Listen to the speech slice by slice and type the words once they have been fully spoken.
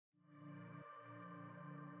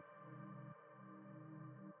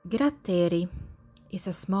Gratteri is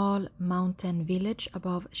a small mountain village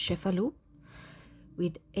above Cefalu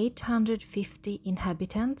with 850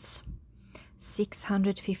 inhabitants,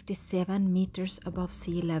 657 meters above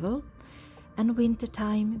sea level, and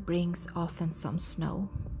wintertime brings often some snow.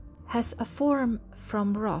 Has a form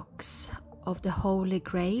from rocks of the Holy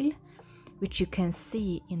Grail, which you can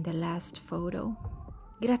see in the last photo.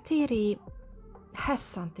 Gratteri has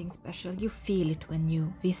something special. You feel it when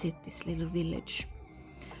you visit this little village.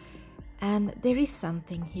 And there is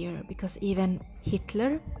something here because even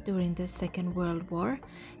Hitler during the Second World War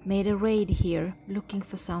made a raid here looking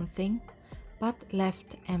for something but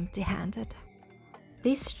left empty-handed.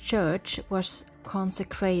 This church was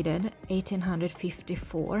consecrated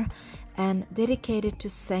 1854 and dedicated to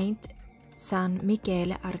Saint San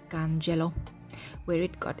Michele Arcangelo, where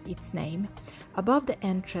it got its name. Above the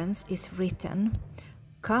entrance is written,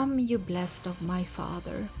 "Come, you blessed of my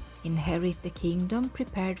Father, inherit the kingdom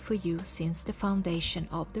prepared for you since the foundation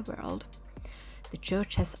of the world." The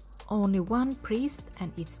church has only one priest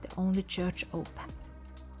and it's the only church open.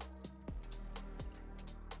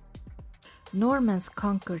 Normans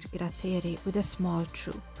conquered Gratteri with a small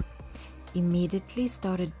troop, immediately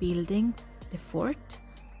started building the fort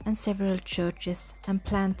and several churches and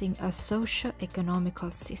planting a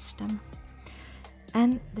socio-economical system.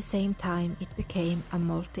 And at the same time it became a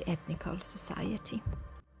multi-ethnical society.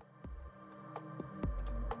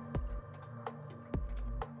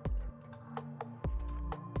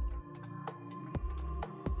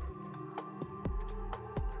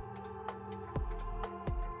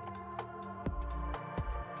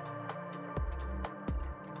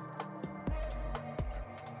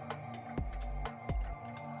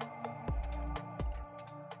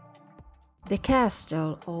 The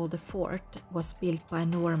castle or the fort was built by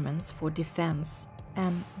Normans for defense,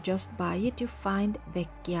 and just by it you find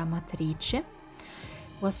Vecchia Matrice.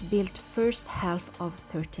 Was built first half of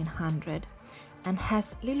 1300 and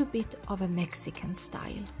has a little bit of a Mexican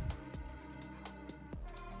style.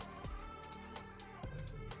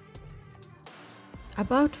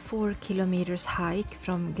 About 4 kilometers hike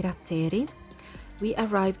from Gratteri, we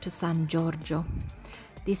arrived to San Giorgio.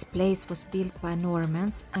 This place was built by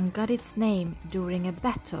Normans and got its name during a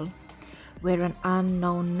battle where an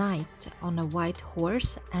unknown knight on a white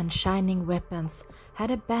horse and shining weapons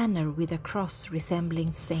had a banner with a cross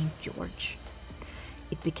resembling Saint George.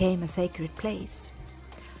 It became a sacred place.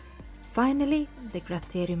 Finally, the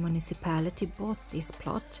Gratteri municipality bought this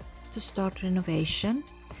plot to start renovation,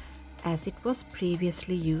 as it was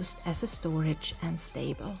previously used as a storage and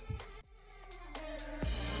stable.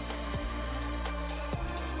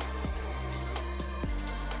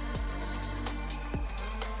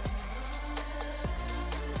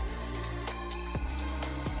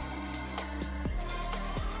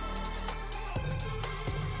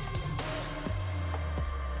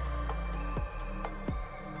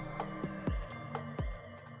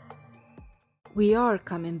 We are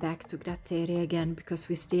coming back to Gratteri again because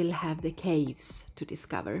we still have the caves to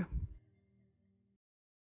discover.